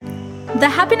The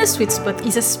Happiness Sweet Spot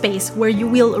is a space where you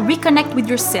will reconnect with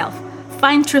yourself,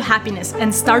 find true happiness,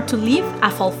 and start to live a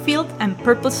fulfilled and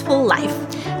purposeful life.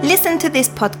 Listen to this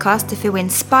podcast to feel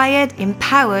inspired,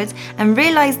 empowered, and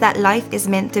realize that life is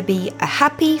meant to be a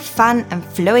happy, fun, and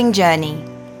flowing journey.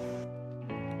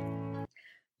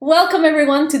 Welcome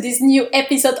everyone to this new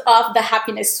episode of the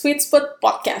Happiness Sweet Spot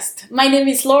podcast. My name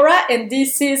is Laura and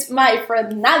this is my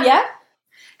friend Nadia.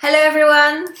 Hello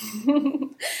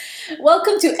everyone!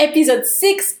 Welcome to episode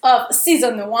 6 of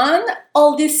season 1.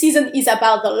 All this season is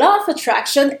about the law of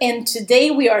attraction, and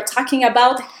today we are talking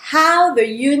about how the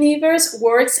universe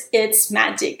works its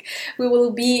magic. We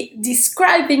will be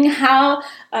describing how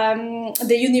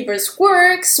the universe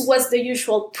works, what's the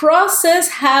usual process,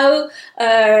 how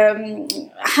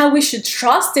we should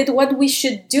trust it, what we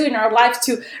should do in our life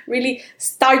to really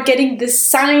start getting the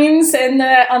signs and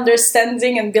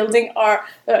understanding and building our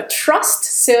trust.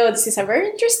 So this is a very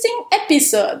interesting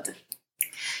episode.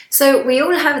 So we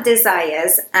all have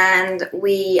desires, and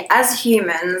we as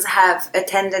humans have a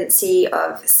tendency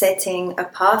of setting a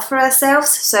path for ourselves.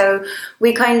 So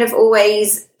we kind of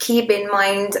always keep in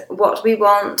mind what we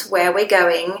want, where we're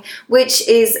going, which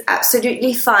is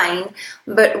absolutely fine.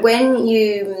 But when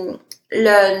you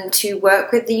learn to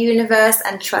work with the universe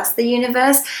and trust the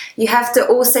universe, you have to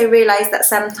also realize that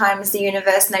sometimes the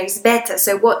universe knows better.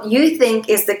 So what you think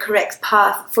is the correct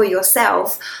path for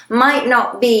yourself might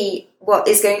not be what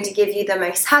is going to give you the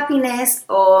most happiness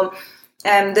or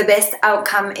the best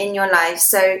outcome in your life.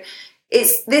 So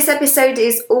this episode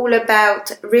is all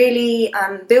about really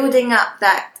building up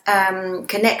that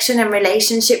connection and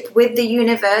relationship with the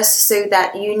universe, so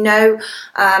that you know,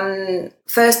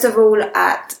 first of all,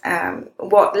 at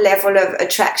what level of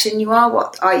attraction you are,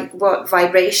 what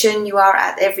vibration you are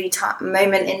at every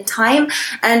moment in time,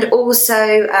 and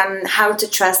also how to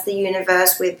trust the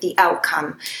universe with the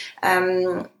outcome.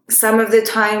 Some of the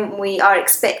time we are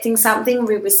expecting something,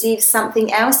 we receive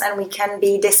something else, and we can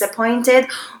be disappointed.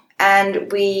 And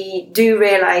we do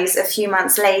realize a few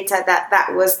months later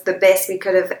that was the best we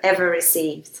could have ever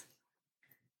received.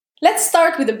 Let's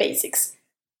start with the basics.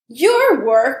 Your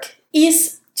work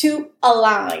is to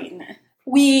align.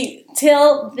 We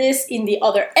tell this in the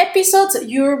other episodes.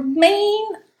 Your main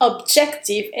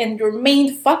objective and your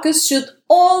main focus should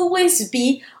always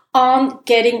be on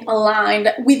getting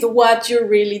aligned with what you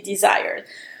really desire.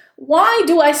 Why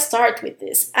do I start with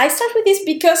this? I start with this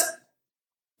because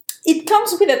it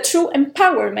comes with a true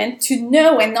empowerment to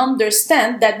know and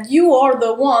understand that you are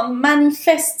the one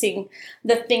manifesting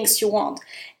the things you want.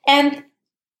 And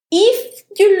if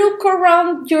you look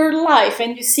around your life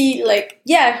and you see,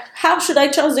 how should I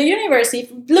trust the universe? If,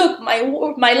 look,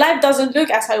 my life doesn't look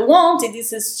as I want,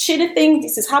 this is shitty thing,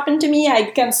 this has happened to me,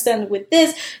 I can't stand with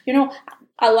this,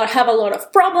 I have a lot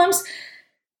of problems.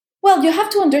 Well, you have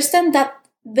to understand that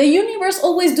the universe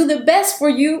always do the best for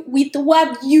you with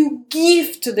what you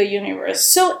give to the universe.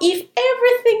 So if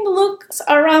everything looks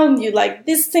around you like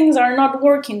these things are not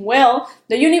working well,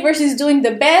 the universe is doing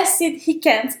the best he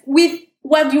can with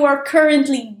what you are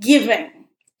currently giving.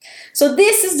 So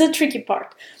this is the tricky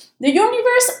part. The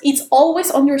universe is always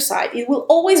on your side. It will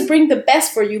always bring the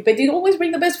best for you, but it always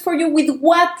bring the best for you with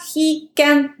what he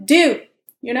can do.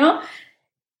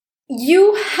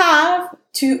 You have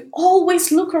to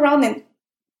always look around and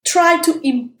try to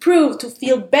improve, to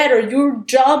feel better. Your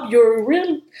job, your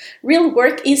real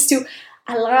work is to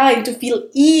align, to feel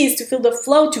ease, to feel the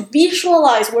flow, to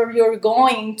visualize where you're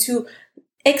going, to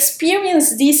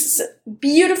experience these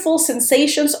beautiful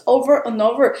sensations over and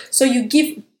over. So you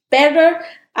give better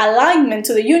alignment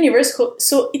to the universe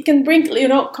so it can bring,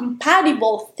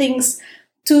 compatible things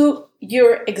to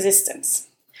your existence.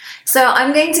 So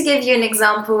I'm going to give you an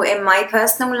example in my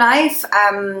personal life.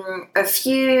 How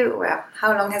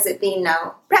long has it been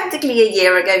now? Practically a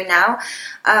year ago now.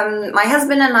 My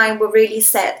husband and I were really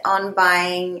set on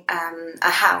buying a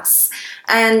house.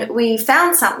 And we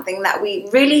found something that we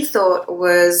really thought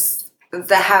was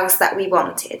the house that we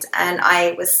wanted. And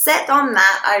I was set on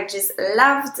that. I just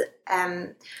loved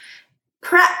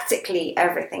practically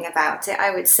everything about it,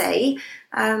 I would say.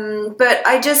 But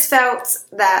I just felt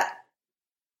that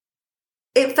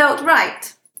it felt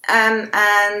right. And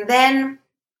then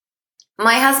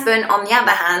my husband, on the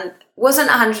other hand, wasn't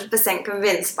 100%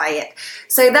 convinced by it.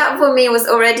 So that for me was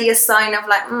already a sign of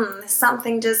there's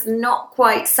something just not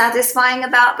quite satisfying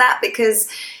about that, because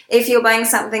if you're buying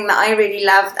something that I really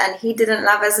loved and he didn't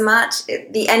love as much,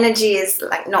 the energy is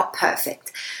not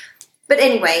perfect. But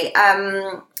anyway,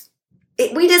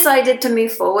 we decided to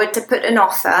move forward, to put an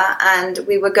offer, and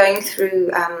we were going through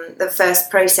the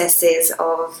first processes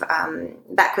of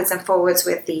backwards and forwards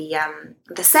with the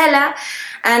the seller,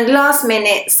 and last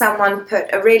minute someone put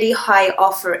a really high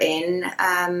offer in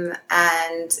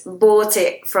and bought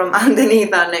it from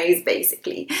underneath our nose,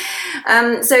 basically.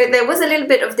 So there was a little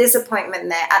bit of disappointment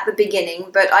there at the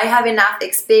beginning, but I have enough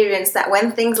experience that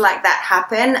when things like that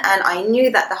happen, and I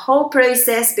knew that the whole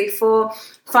process before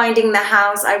finding the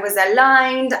house, I was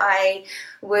aligned, I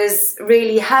was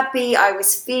really happy, I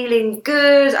was feeling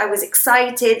good, I was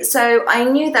excited. So I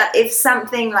knew that if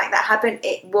something like that happened,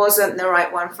 it wasn't the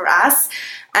right one for us.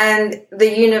 And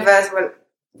the universe was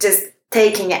just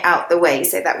taking it out the way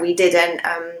so that we didn't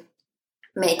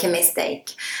make a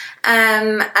mistake.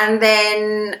 And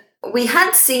then we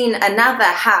had seen another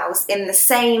house in the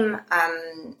same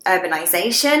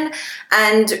urbanization,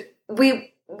 and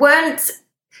we weren't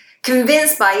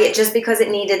convinced by it just because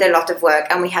it needed a lot of work,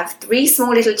 and we have 3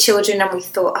 small little children, and we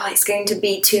thought, it's going to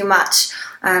be too much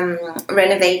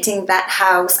renovating that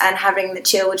house and having the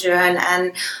children.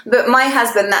 But my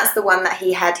husband, that's the one that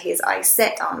he had his eyes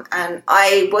set on, and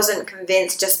I wasn't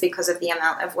convinced just because of the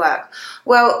amount of work.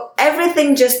 Well,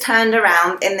 everything just turned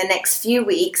around in the next few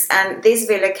weeks, and this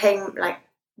villa came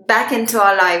back into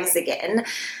our lives again.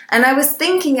 And I was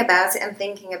thinking about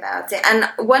it, and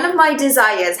one of my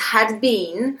desires had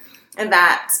been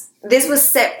that this was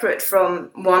separate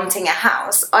from wanting a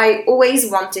house. I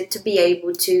always wanted to be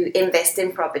able to invest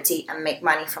in property and make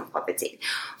money from property.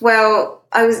 Well,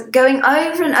 I was going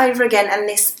over and over again, and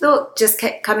this thought just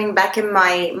kept coming back in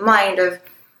my mind of,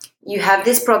 you have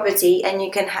this property and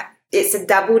you can it's a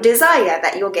double desire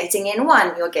that you're getting in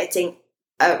one. You're getting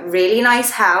a really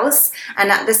nice house,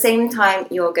 and at the same time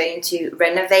you're going to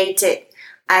renovate it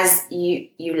as you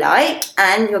like,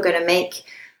 and you're going to make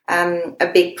a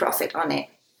big profit on it.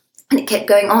 And it kept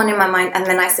going on in my mind, and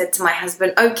then I said to my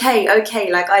husband, okay,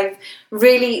 I've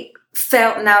really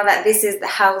felt now that this is the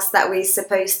house that we're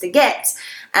supposed to get.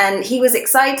 And he was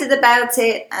excited about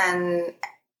it, and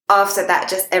after that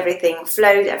just everything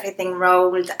flowed, everything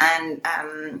rolled,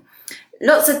 and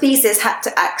lots of pieces had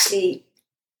to actually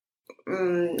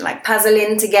puzzle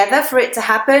in together for it to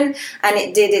happen, and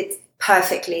it did it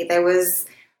perfectly. There was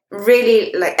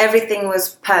really everything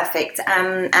was perfect,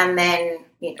 and then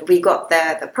we got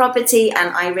the property, and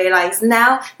I realized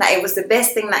now that it was the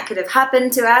best thing that could have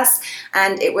happened to us,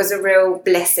 and it was a real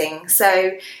blessing.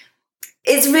 So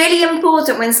it's really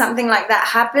important when something like that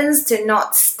happens to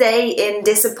not stay in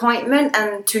disappointment,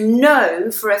 and to know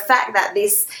for a fact that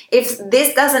if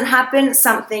this doesn't happen,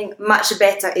 something much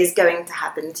better is going to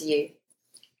happen to you.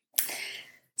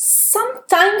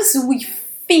 Sometimes we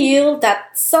feel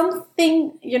that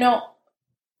something,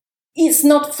 is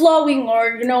not flowing,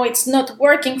 or, it's not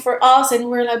working for us, and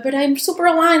we're like, but I'm super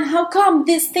aligned. How come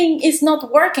this thing is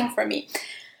not working for me?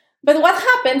 But what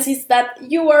happens is that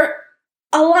you are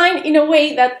aligned in a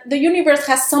way that the universe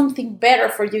has something better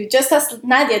for you, just as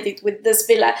Nadia did with this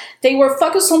villa. They were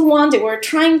focused on one, they were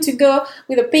trying to go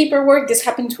with the paperwork. This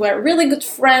happened to a really good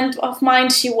friend of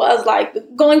mine. She was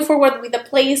going forward with the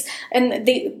place, and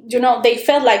they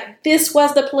felt like this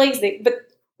was the place. But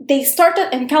they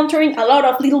started encountering a lot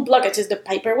of little blockages. The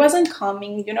paper wasn't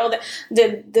coming,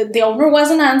 the owner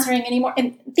wasn't answering anymore.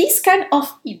 And these kind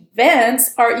of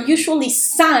events are usually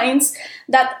signs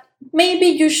that maybe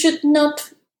you should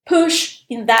not push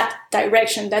in that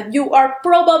direction, that you are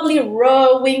probably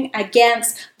rowing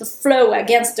against the flow,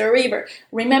 against the river.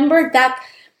 Remember that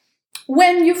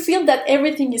when you feel that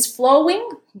everything is flowing,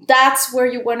 that's where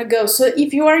you want to go. So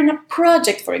if you are in a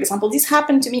project, for example, this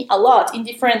happened to me a lot in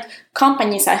different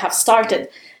companies I have started.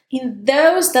 In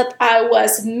those that I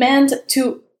was meant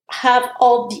to have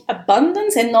all the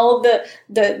abundance and all the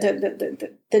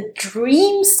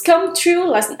dreams come true.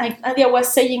 Last night, Nadia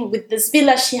was saying with this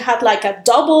villa, she had a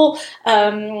double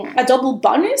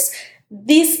bonus.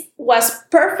 This was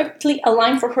perfectly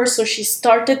aligned for her, so she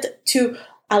started to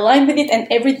align with it, and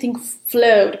everything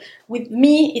flowed. With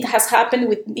me, it has happened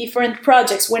with different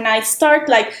projects. When I start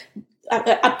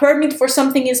a permit for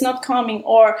something is not coming,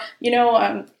 or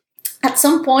at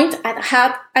some point I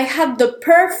had the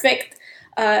perfect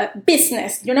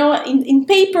business. In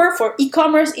paper for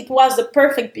e-commerce, it was the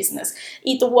perfect business.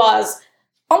 It was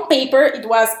on paper, it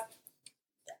was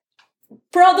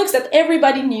products that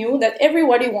everybody knew, that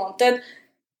everybody wanted,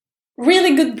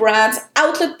 really good brands,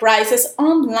 outlet prices,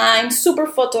 online, super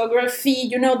photography,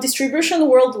 distribution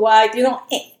worldwide.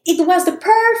 It was the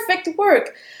perfect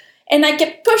work. And I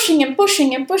kept pushing and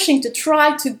pushing and pushing to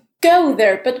try to go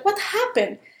there. But what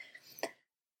happened?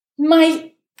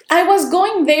 I was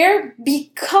going there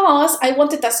because I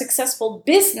wanted a successful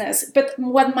business, but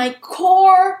what my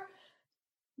core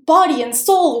body and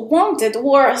soul wanted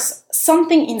was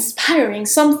something inspiring,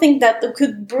 something that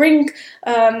could bring,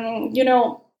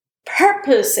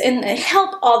 purpose and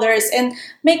help others and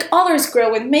make others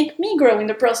grow and make me grow in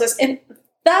the process. And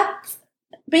that,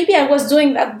 maybe I was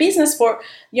doing that business for,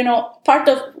 part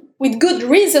of, with good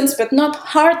reasons, but not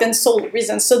heart and soul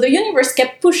reasons. So the universe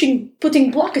kept putting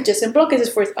blockages and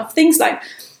blockages of things like,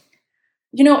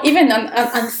 even on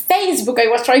Facebook, I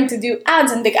was trying to do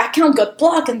ads and the account got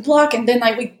blocked, and then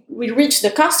we reached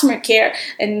the customer care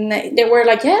and they were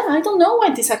like, yeah, I don't know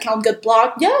why this account got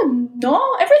blocked. Yeah,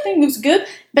 no, everything looks good,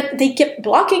 but they kept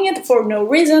blocking it for no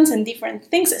reasons and different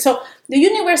things. So the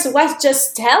universe was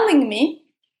just telling me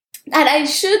that I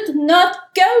should not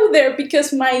go there,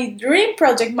 because my dream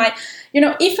project,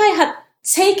 if I had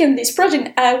taken this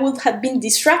project, I would have been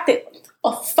distracted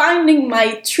of finding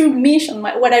my true mission,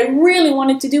 what I really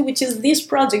wanted to do, which is this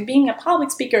project, being a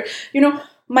public speaker.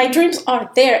 My dreams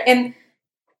are there. And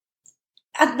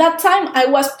at that time, I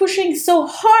was pushing so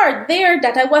hard there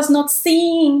that I was not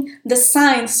seeing the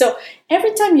signs. So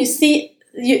every time you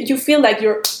feel like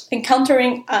you're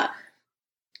encountering a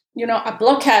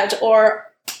blockage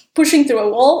or pushing through a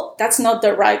wall, that's not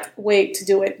the right way to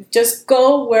do it. Just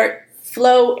go where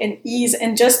flow and ease,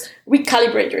 and just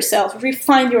recalibrate yourself,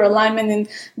 refine your alignment, and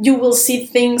you will see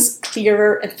things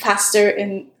clearer and faster,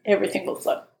 and everything will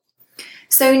flow.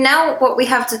 So now what we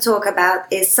have to talk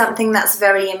about is something that's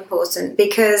very important,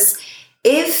 because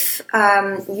if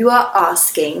you are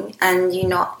asking and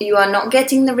you are not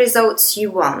getting the results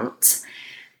you want,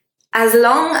 as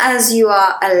long as you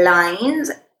are aligned,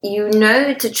 you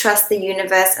know to trust the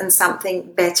universe and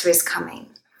something better is coming.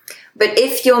 But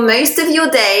if you're most of your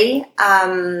day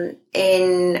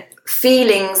in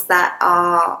feelings that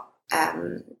are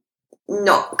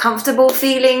not comfortable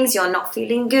feelings, you're not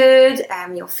feeling good,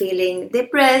 you're feeling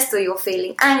depressed or you're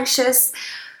feeling anxious,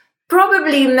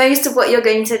 probably most of what you're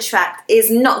going to attract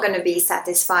is not going to be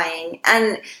satisfying.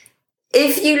 And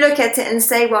if you look at it and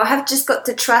say, well, I have just got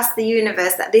to trust the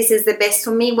universe that this is the best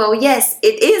for me, well, yes,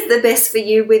 it is the best for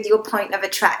you with your point of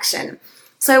attraction.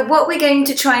 So what we're going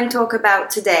to try and talk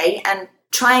about today, and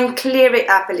try and clear it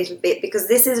up a little bit, because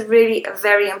this is really a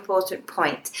very important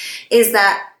point, is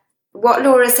that what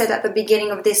Laura said at the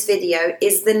beginning of this video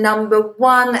is the number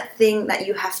one thing that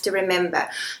you have to remember.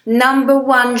 Number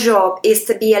one job is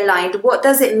to be aligned. What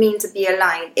does it mean to be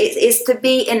aligned? It is to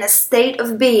be in a state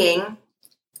of being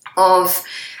of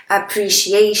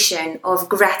appreciation, of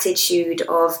gratitude,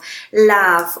 of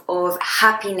love, of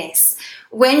happiness.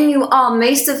 When you are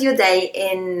most of your day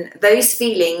in those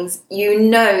feelings, you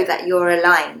know that you're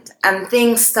aligned and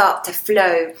things start to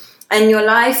flow and your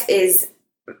life is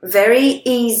very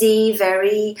easy,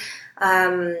 very,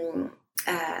 the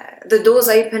doors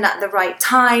open at the right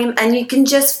time and you can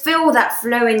just feel that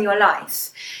flow in your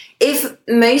life. If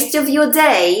most of your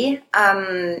day,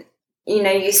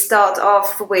 you start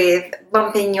off with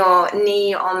bumping your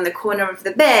knee on the corner of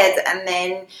the bed and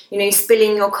then,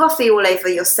 spilling your coffee all over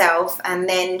yourself and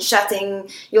then shutting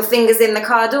your fingers in the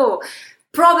car door,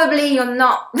 probably you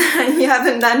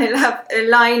haven't done enough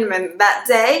alignment that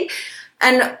day.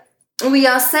 And we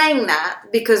are saying that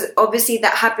because obviously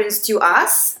that happens to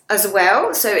us as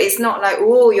well. So it's not like,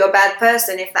 oh, you're a bad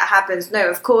person if that happens. No,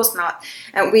 of course not.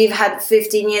 And we've had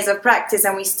 15 years of practice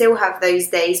and we still have those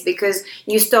days because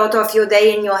you start off your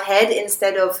day in your head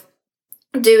instead of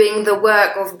doing the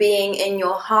work of being in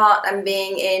your heart and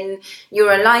being in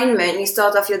your alignment. You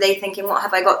start off your day thinking, what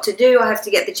have I got to do? I have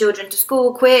to get the children to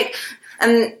school quick.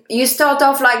 And you start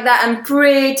off like that and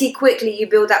pretty quickly you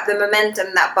build up the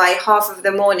momentum that by half of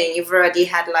the morning you've already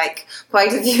had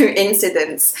quite a few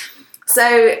incidents.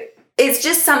 So it's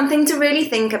just something to really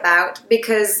think about,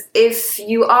 because if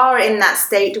you are in that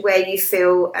state where you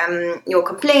feel you're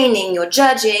complaining, you're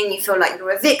judging, you feel like you're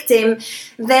a victim,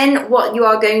 then what you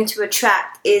are going to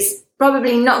attract is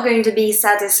probably not going to be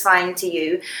satisfying to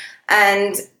you.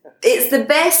 And it's the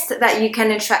best that you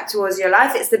can attract towards your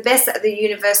life. It's the best that the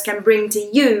universe can bring to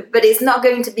you, but it's not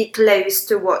going to be close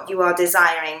to what you are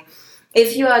desiring.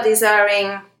 If you are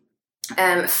desiring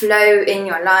flow in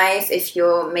your life, if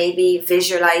you're maybe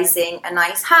visualizing a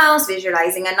nice house,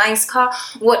 visualizing a nice car,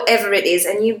 whatever it is,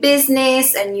 a new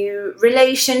business, a new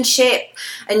relationship,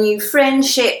 a new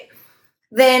friendship,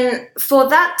 then for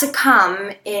that to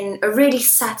come in a really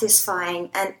satisfying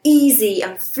and easy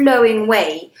and flowing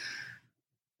way,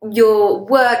 your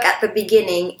work at the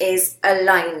beginning is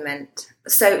alignment.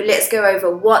 So let's go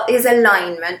over what is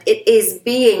alignment. It is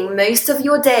being most of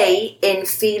your day in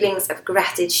feelings of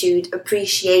gratitude,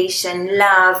 appreciation,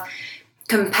 love,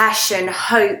 compassion,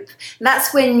 hope.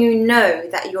 That's when you know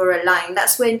that you're aligned.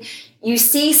 That's when you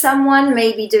see someone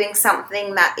maybe doing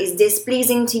something that is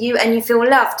displeasing to you and you feel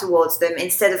love towards them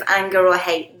instead of anger or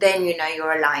hate. Then you know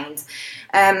you're aligned.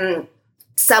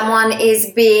 someone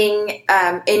is being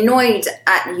annoyed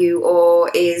at you,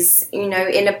 or is, in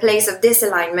a place of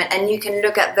disalignment, and you can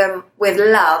look at them with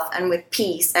love and with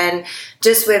peace and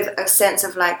just with a sense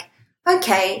of like,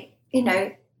 okay,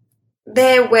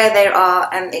 they're where they are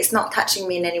and it's not touching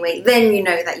me in any way, then you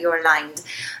know that you're aligned.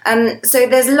 So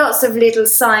there's lots of little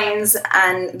signs,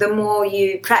 and the more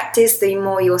you practice, the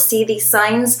more you'll see these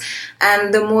signs,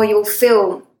 and the more you'll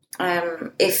feel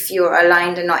if you're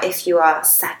aligned or not, if you are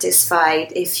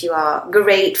satisfied, if you are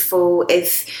grateful,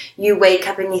 if you wake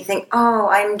up and you think, oh,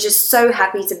 I'm just so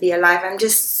happy to be alive, I'm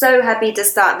just so happy to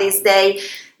start this day,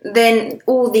 then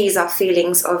all these are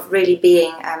feelings of really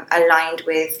being aligned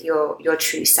with your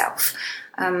true self.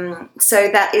 So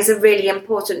that is a really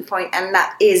important point, and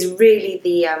that is really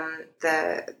the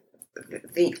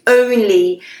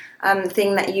only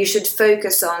thing that you should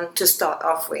focus on to start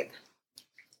off with.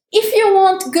 If you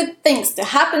want good things to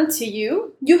happen to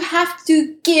you, you have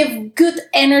to give good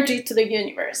energy to the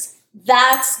universe.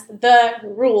 That's the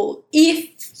rule.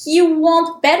 If you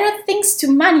want better things to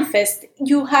manifest,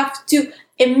 you have to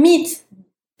emit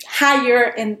higher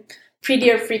and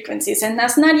prettier frequencies. And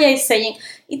as Nadia is saying,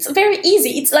 it's very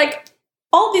easy. It's like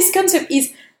all this concept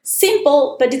is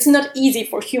simple, but it's not easy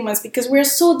for humans because we're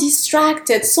so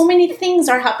distracted. So many things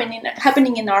are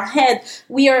happening in our head.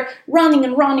 We are running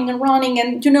and running and running,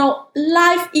 and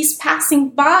life is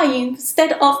passing by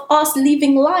instead of us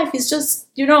living life. It's just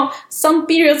some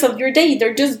periods of your day,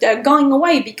 they're just going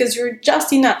away because you're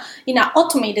just in a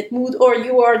automated mood, or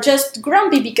you are just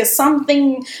grumpy because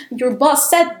something your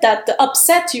boss said that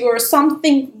upset you, or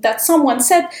something that someone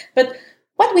said. But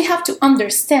what we have to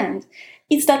understand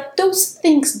is that those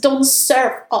things don't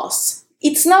serve us.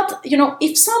 It's not,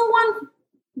 if someone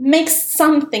makes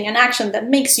something, an action that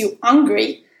makes you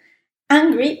angry,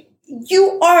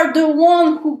 you are the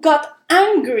one who got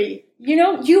angry.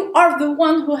 You are the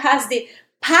one who has the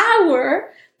power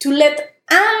to let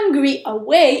angry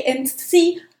away and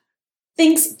see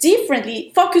things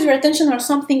differently. Focus your attention on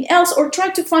something else, or try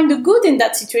to find the good in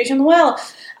that situation. Well,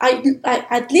 I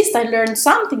at least I learned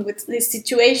something with this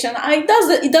situation.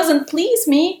 It doesn't please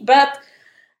me, but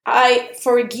I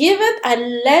forgive it. I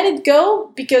let it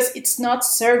go because it's not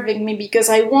serving me. Because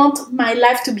I want my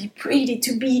life to be pretty,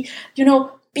 to be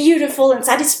beautiful and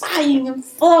satisfying and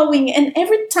flowing. And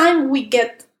every time we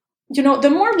get, the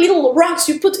more little rocks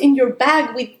you put in your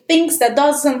bag with things that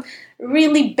doesn't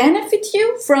really benefit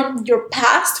you from your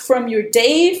past, from your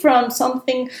day, from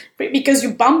something because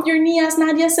you bumped your knee, as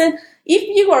Nadia said. If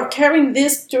you are carrying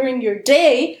this during your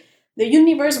day, the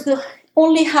universe will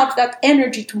only have that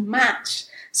energy to match.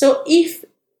 So if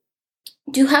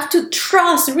you have to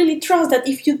really trust that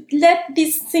if you let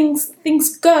these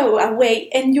things go away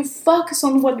and you focus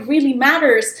on what really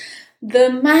matters,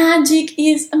 the magic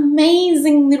is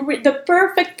amazing. The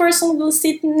perfect person will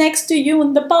sit next to you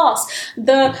in the bus.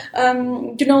 The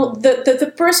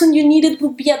person you needed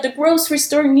will be at the grocery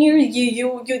store near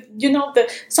you.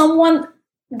 Someone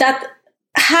that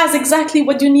has exactly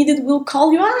what you needed will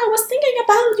call you. I was thinking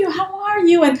about you. How are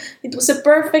you? And it was a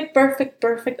perfect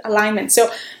alignment. So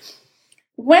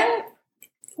when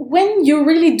you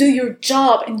really do your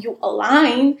job and you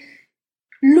align,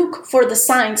 look for the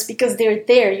signs because they're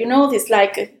there. This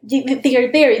like they are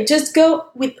there. Just go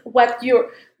with what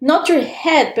not your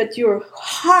head, but your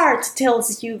heart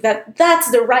tells you that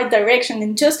that's the right direction,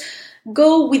 and just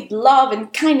go with love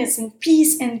and kindness and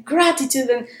peace and gratitude.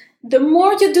 And the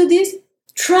more you do this,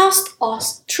 trust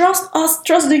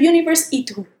the universe.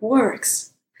 It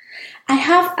works. I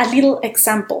have a little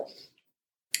example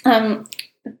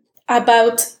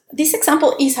about this.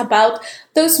 Example is about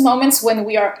those moments when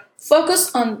we are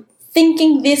focused on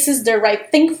thinking this is the right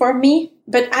thing for me,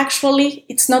 but actually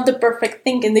it's not the perfect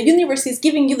thing, and the universe is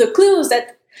giving you the clues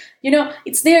that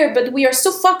it's there, but we are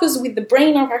so focused with the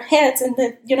brain of our heads and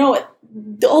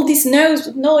all this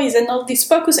noise and all this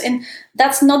focus, and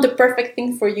that's not the perfect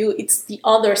thing for you. It's the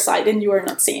other side, and you are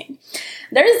not seeing.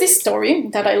 There is this story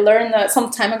that I learned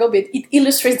some time ago, but it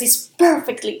illustrates this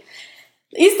perfectly.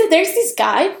 Is that there's this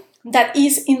guy that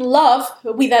is in love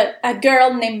with a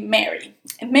girl named Mary.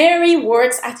 Mary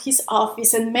works at his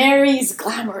office, and Mary is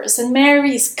glamorous, and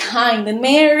Mary is kind, and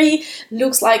Mary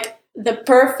looks like the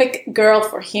perfect girl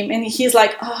for him. And he's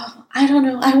like, oh, I don't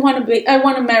know, I want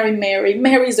to marry Mary.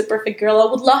 Mary is the perfect girl.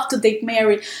 I would love to date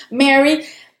Mary.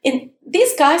 And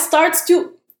this guy starts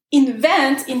to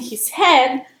invent in his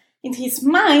head, in his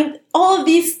mind, all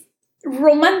these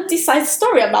romanticized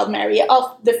story about Mary,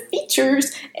 of the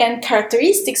features and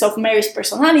characteristics of Mary's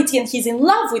personality, and he's in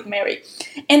love with Mary.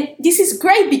 And this is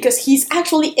great because he's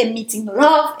actually emitting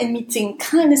love, emitting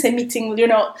kindness, emitting,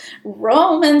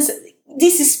 romance.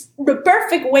 This is the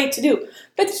perfect way to do.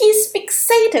 But he's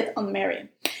fixated on Mary.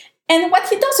 And what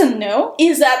he doesn't know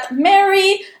is that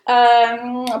Mary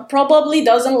probably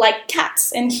doesn't like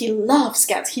cats, and he loves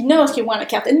cats. He knows he wants a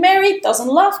cat, and Mary doesn't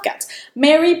love cats.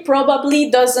 Mary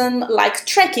probably doesn't like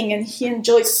trekking, and he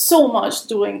enjoys so much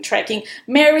doing trekking.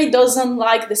 Mary doesn't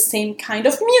like the same kind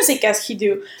of music as he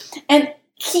do. And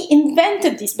he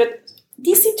invented this, but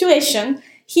this situation,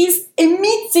 he's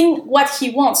emitting what he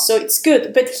wants, so it's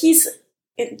good, but he's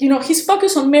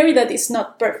focused on Mary that is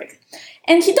not perfect.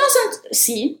 And he doesn't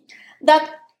see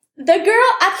that the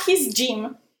girl at his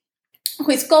gym, who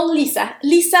is called Lisa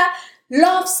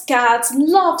loves cats,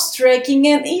 loves trekking,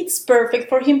 and it's perfect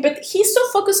for him, but he's so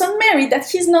focused on Mary that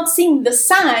he's not seeing the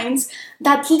signs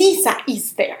that Lisa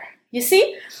is there. You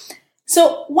see?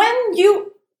 So when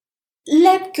you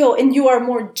let go and you are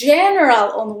more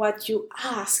general on what you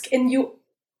ask, and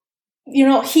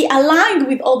he aligned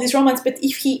with all this romance, but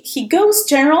if he goes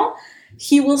general,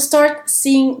 he will start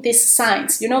seeing these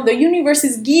signs. The universe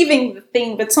is giving the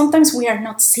thing, but sometimes we are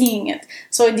not seeing it.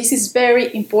 So this is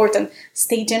very important.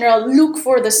 Stay general, look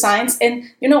for the signs. And,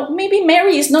 maybe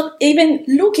Mary is not even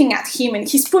looking at him and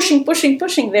he's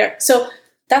pushing there. So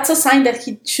that's a sign that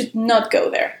he should not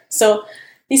go there. So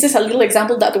this is a little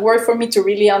example that worked for me to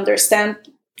really understand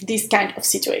these kind of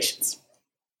situations.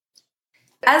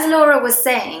 As Laura was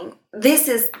saying, this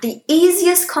is the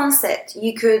easiest concept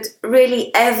you could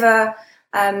really ever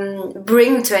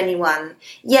bring to anyone.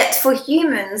 Yet for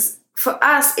humans, for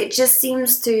us, it just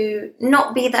seems to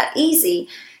not be that easy.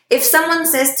 If someone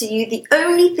says to you, the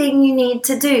only thing you need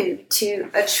to do to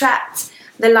attract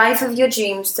the life of your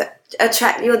dreams, to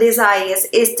attract your desires,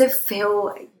 is to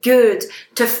feel good,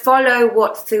 to follow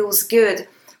what feels good,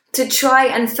 to try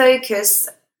and focus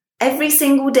every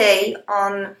single day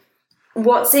on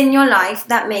what's in your life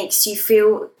that makes you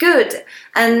feel good,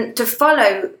 and to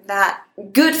follow that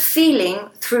good feeling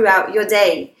throughout your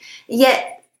day.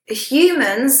 Yet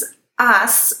humans,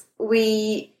 us,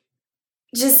 we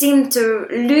just seem to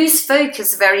lose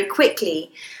focus very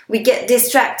quickly. We get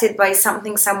distracted by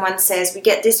something someone says, we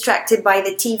get distracted by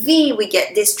the TV, we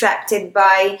get distracted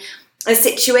by a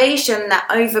situation that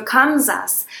overcomes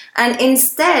us, and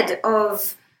instead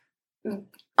of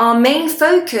our main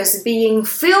focus being to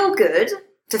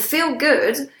feel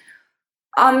good,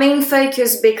 our main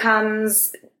focus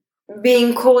becomes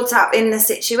being caught up in the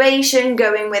situation,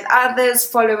 going with others,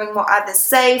 following what others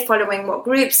say, following what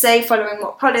groups say, following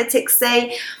what politics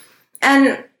say.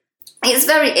 And it's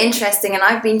very interesting, and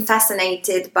I've been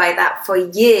fascinated by that for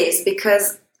years,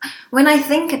 because when I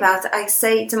think about it, I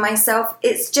say to myself,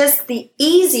 it's just the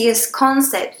easiest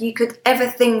concept you could ever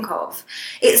think of.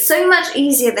 It's so much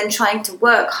easier than trying to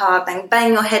work hard and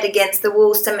bang your head against the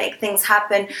walls to make things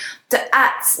happen, to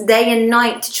act day and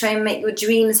night to try and make your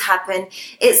dreams happen.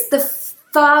 It's the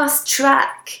fast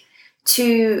track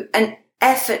to an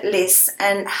effortless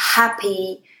and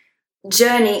happy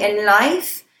journey in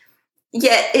life.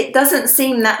 Yet it doesn't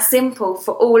seem that simple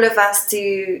for all of us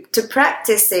to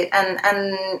practice it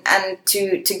and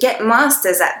to get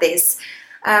masters at this.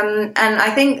 And I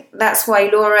think that's why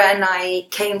Laura and I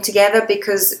came together,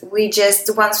 because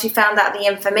once we found out the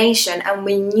information and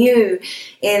we knew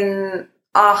in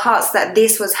our hearts that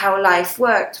this was how life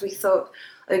worked, we thought,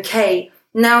 okay,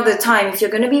 now the time, if you're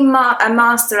going to be a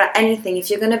master at anything, if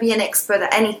you're going to be an expert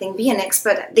at anything, be an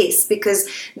expert at this, because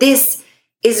this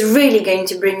is really going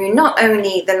to bring you not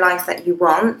only the life that you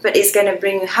want, but it's going to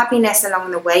bring you happiness along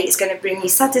the way. It's going to bring you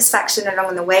satisfaction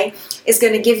along the way. It's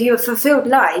going to give you a fulfilled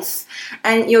life,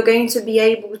 and you're going to be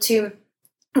able to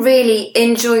really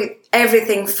enjoy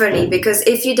everything fully, because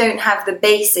if you don't have the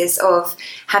basis of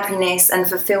happiness and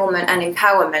fulfillment and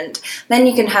empowerment, then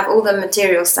you can have all the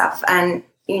material stuff and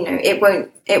it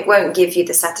won't give you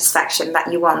the satisfaction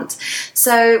that you want.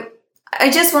 So I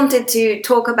just wanted to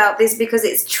talk about this because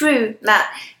it's true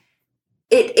that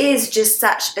it is just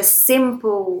such a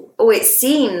simple, or it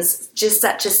seems just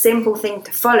such a simple thing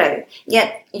to follow.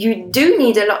 Yet you do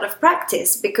need a lot of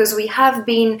practice, because we have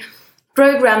been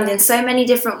programmed in so many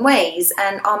different ways,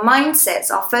 and our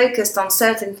mindsets are focused on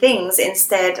certain things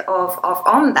instead of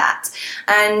on that.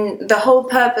 And the whole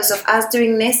purpose of us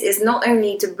doing this is not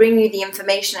only to bring you the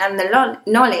information and the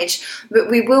knowledge,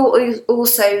 but we will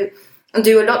also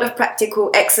do a lot of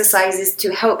practical exercises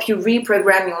to help you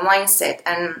reprogram your mindset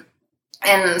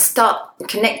and start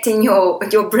connecting your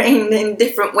brain in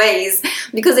different ways,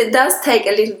 because it does take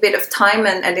a little bit of time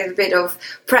and a little bit of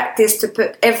practice to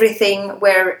put everything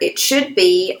where it should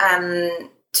be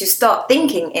to start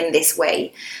thinking in this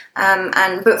way.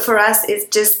 But for us, it's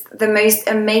just the most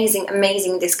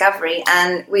amazing discovery,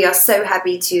 and we are so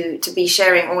happy to be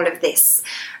sharing all of this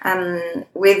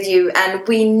with you. And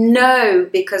we know,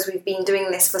 because we've been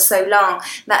doing this for so long,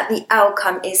 that the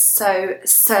outcome is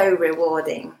so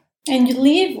rewarding. And you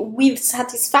live with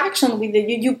satisfaction with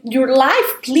it. Your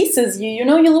life pleases you.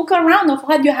 You look around of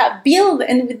what you have built,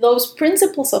 and with those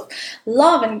principles of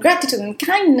love and gratitude and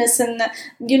kindness, and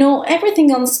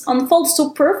everything unfolds so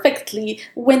perfectly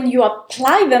when you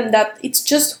apply them, that it's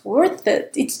just worth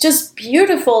it. It's just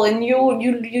beautiful. And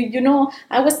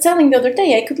I was telling the other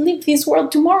day, I could leave this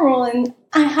world tomorrow and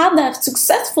I had a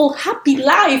successful, happy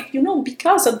life,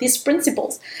 because of these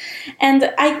principles. And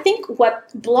I think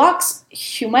what blocks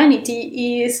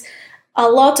humanity is a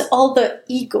lot all the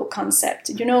ego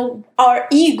concept. Our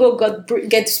ego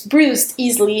gets bruised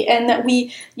easily, and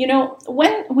we,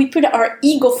 when we put our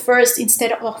ego first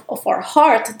instead of our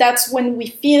heart, that's when we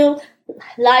feel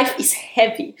life is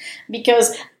heavy,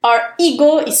 because our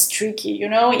ego is tricky.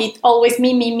 It always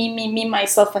me,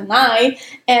 myself, and I,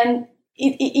 and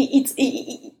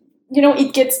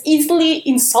it gets easily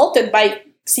insulted by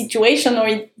situation, or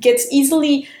it gets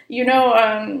easily,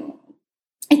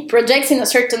 it projects in a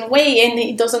certain way and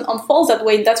it doesn't unfold that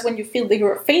way. That's when you feel that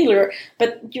you're a failure.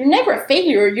 But you're never a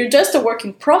failure. You're just a work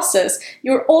in process.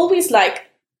 You're always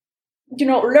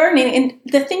learning. And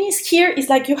the thing is here is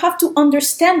you have to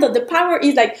understand that the power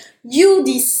is you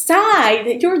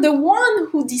decide. You're the one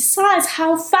who decides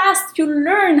how fast you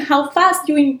learn, how fast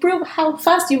you improve, how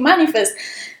fast you manifest.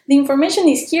 The information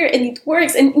is here and it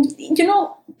works. And,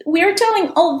 we are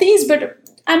telling all this, but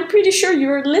I'm pretty sure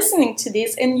you're listening to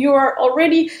this and you're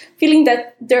already feeling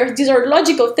that these are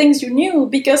logical things you knew,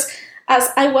 because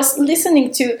as I was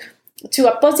listening to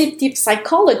a positive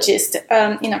psychologist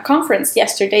in a conference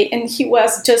yesterday, and he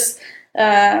was just,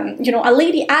 a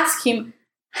lady asked him,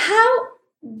 how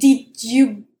did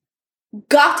you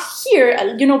got here,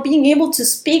 being able to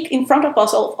speak in front of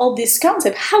us all this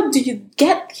concept? How do you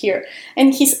get here?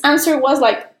 And his answer was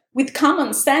with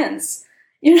common sense.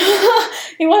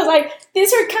 It was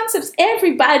these are concepts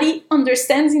everybody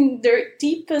understands in their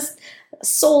deepest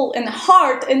soul and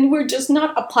heart, and we're just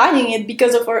not applying it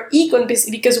because of our ego, and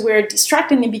because we're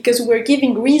distracting it, because we're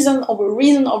giving reason over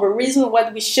reason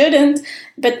what we shouldn't,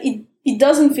 but it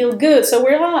doesn't feel good. So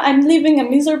I'm living a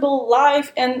miserable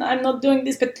life and I'm not doing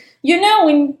this, but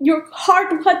in your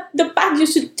heart what the path you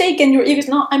should take, and your ego is,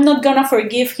 no, I'm not gonna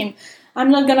forgive him. I'm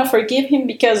not gonna forgive him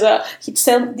because he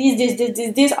said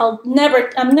this. I'm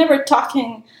never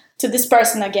talking to this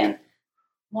person again.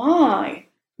 Why?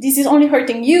 This is only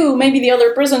hurting you. Maybe the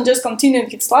other person just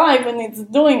continued its life and it's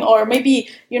doing, or maybe,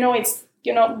 it's,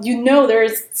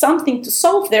 there's something to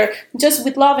solve there, just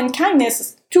with love and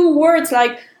kindness. 2 words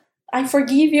I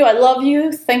forgive you, I love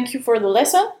you, thank you for the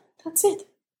lesson. That's it.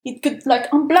 It could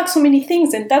unblock so many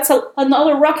things, and that's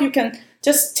another rock you can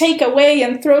just take away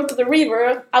and throw to the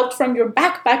river, out from your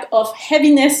backpack of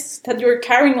heaviness that you're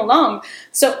carrying along.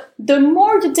 So the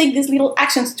more you take these little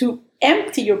actions to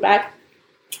empty your bag,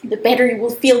 the better you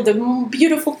will feel, the more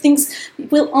beautiful things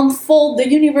will unfold, the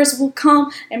universe will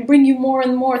come and bring you more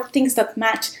and more things that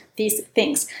match these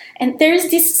things. And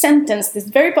there's this sentence, this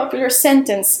very popular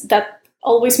sentence that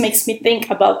always makes me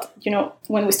think about,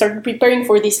 when we started preparing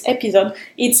for this episode.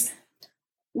 It's,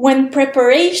 when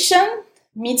preparation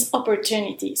meets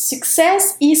opportunity.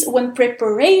 Success is when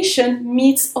preparation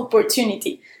meets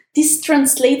opportunity. This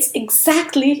translates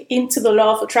exactly into the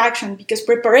law of attraction, because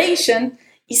preparation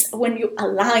is when you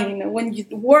align, when you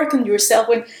work on yourself,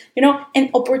 when,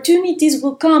 and opportunities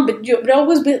will come, but there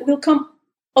always will come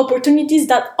opportunities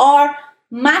that are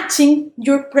matching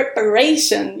your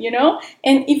preparation,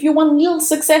 and if you want little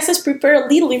successes, prepare a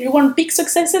little. If you want big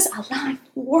successes, align,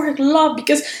 work, love,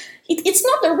 because it's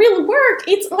not the real work.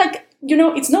 It's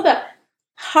it's not a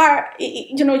hard,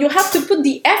 you have to put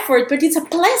the effort, but it's a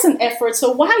pleasant effort.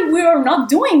 So why we are not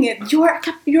doing it? You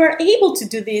are able to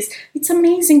do this. It's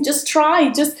amazing. Just try.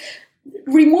 Just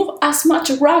remove as much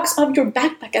rocks of your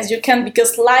backpack as you can,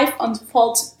 because life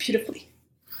unfolds beautifully.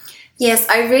 Yes,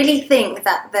 I really think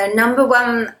that the number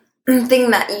one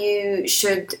thing that you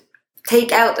should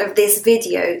take out of this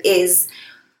video is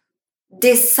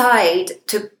decide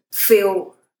to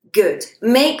feel good.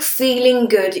 Make feeling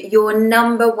good your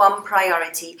number one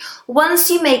priority. Once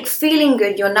you make feeling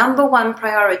good your number one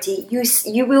priority,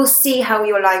 you will see how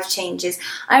your life changes.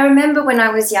 I remember when I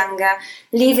was younger,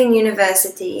 leaving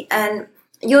university, and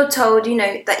you're told,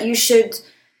 that you should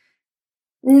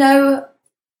know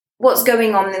what's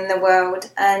going on in the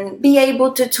world and be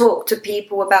able to talk to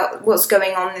people about what's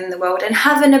going on in the world and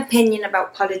have an opinion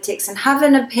about politics and have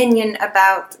an opinion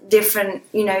about different,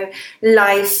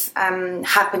 life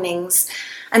happenings.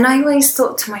 And I always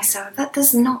thought to myself, that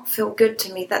does not feel good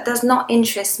to me. That does not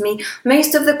interest me.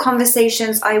 Most of the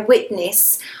conversations I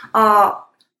witness are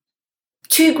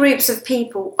two groups of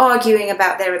people arguing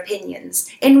about their opinions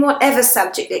in whatever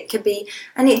subject it could be.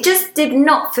 And it just did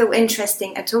not feel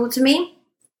interesting at all to me.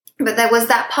 But there was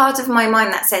that part of my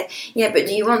mind that said, yeah, but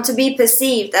do you want to be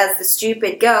perceived as the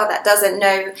stupid girl that doesn't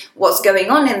know what's going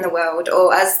on in the world,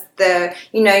 or as the,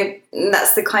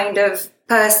 that's the kind of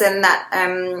person that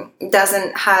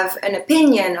doesn't have an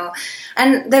opinion?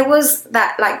 And there was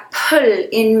that like pull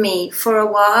in me for a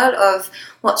while of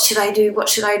what should I do? What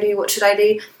should I do? What should I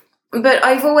do? But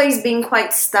I've always been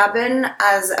quite stubborn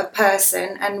as a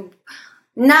person, and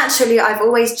naturally, I've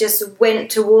always just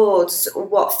went towards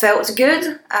what felt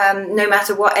good, no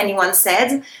matter what anyone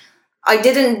said. I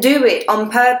didn't do it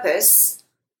on purpose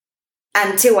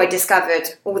until I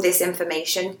discovered all this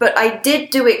information, but I did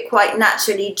do it quite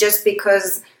naturally just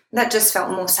because that just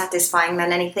felt more satisfying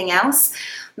than anything else.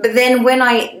 But then when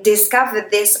I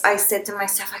discovered this, I said to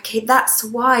myself, okay, that's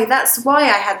why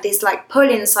I had this like pull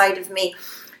inside of me.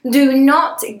 Do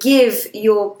not give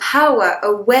your power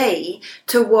away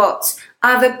to what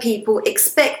other people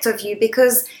expect of you,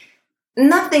 because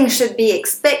nothing should be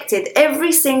expected.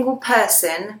 Every single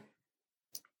person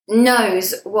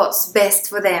knows what's best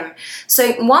for them.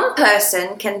 So one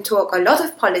person can talk a lot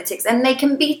of politics and they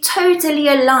can be totally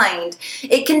aligned.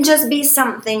 It can just be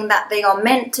something that they are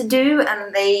meant to do,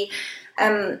 and they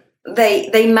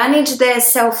manage their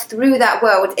self through that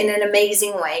world in an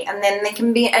amazing way. And then there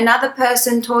can be another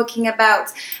person talking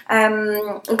about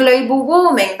global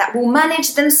warming that will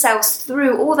manage themselves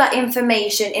through all that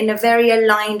information in a very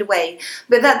aligned way.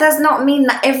 But that does not mean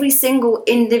that every single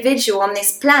individual on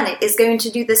this planet is going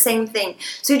to do the same thing.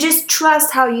 So just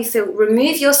trust how you feel.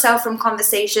 Remove yourself from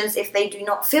conversations if they do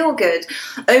not feel good.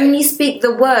 Only speak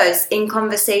the words in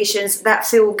conversations that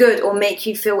feel good or make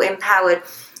you feel empowered.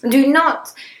 Do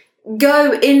not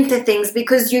go into things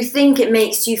because you think it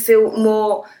makes you feel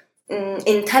more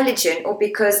intelligent, or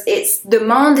because it's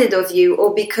demanded of you,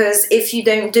 or because if you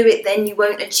don't do it then you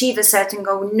won't achieve a certain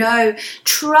goal. No,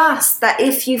 trust that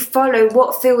if you follow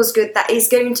what feels good, that is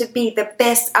going to be the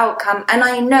best outcome. And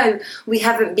I know we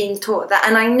haven't been taught that,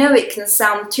 and I know it can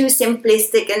sound too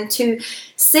simplistic and too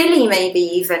silly maybe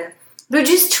even. But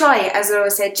just try it, as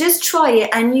Laura said, just try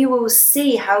it and you will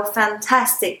see how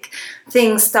fantastic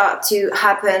things start to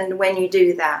happen when you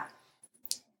do that.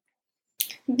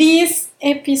 This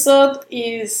episode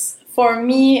is, for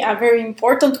me, a very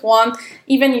important one,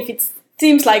 even if it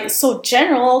seems like so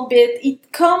general, but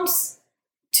it comes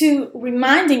to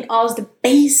reminding us the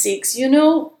basics,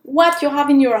 what you have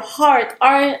in your heart.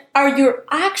 Are your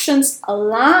actions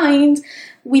aligned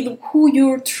with who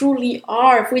you truly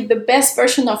are, with the best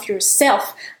version of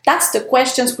yourself? That's the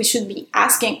questions we should be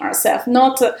asking ourselves,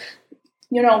 not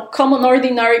common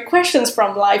ordinary questions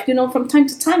from life. From time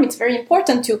to time it's very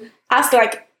important to ask,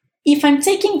 like, if I'm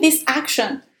taking this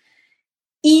action,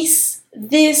 is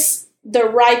this the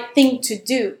right thing to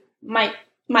do? My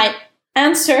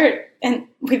answer, and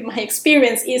with my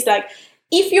experience, is like,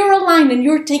 if you're aligned and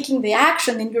you're taking the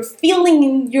action and you're feeling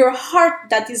in your heart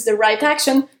that is the right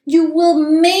action, you will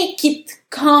make it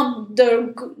come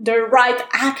the right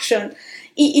action.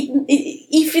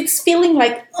 If it's feeling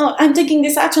like, oh, I'm taking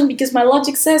this action because my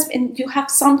logic says, and you have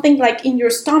something like in your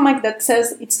stomach that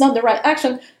says it's not the right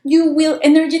action, you will,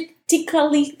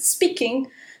 energetically speaking,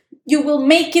 you will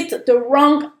make it the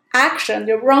wrong action,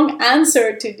 the wrong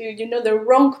answer to do, the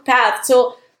wrong path.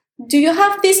 So do you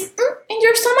have this in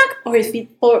your stomach,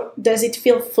 or does it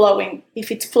feel flowing? If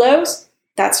it flows,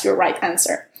 that's your right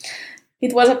answer.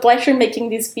 It was a pleasure making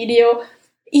this video.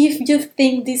 If you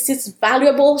think this is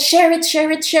valuable, share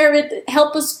it.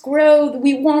 Help us grow.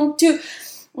 We want to,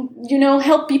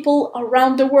 help people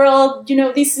around the world.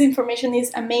 This information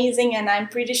is amazing, and I'm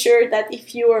pretty sure that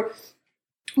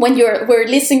when we're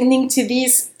listening to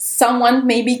this, someone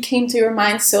maybe came to your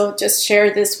mind. So just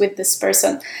share this with this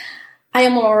person. I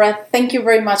am Laura. Thank you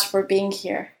very much for being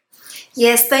here.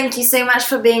 Yes, thank you so much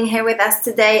for being here with us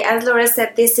today. As Laura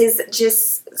said, this is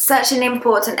just such an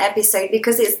important episode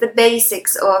because it's the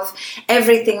basics of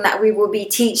everything that we will be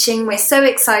teaching. We're so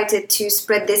excited to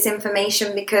spread this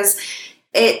information because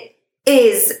it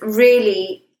is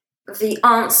really the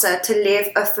answer to live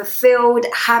a fulfilled,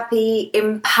 happy,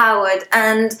 empowered,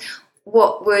 and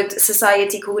what would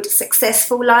society call a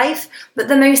successful life. But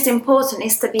the most important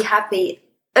is to be happy.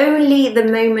 only the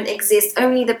moment exists,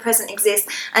 only the present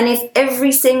exists. And if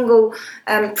every single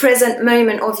present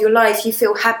moment of your life you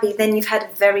feel happy, then you've had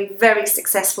a very, very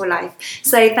successful life.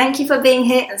 So thank you for being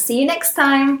here and see you next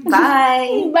time.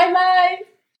 Bye. Bye-bye.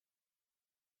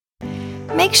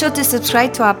 Make sure to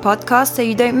subscribe to our podcast so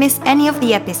you don't miss any of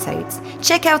the episodes.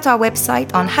 Check out our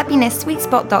website on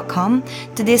happiness-sweetspot.com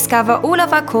to discover all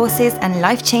of our courses and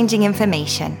life-changing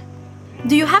information.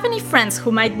 Do you have any friends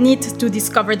who might need to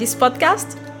discover this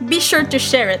podcast? Be sure to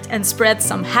share it and spread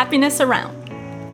some happiness around.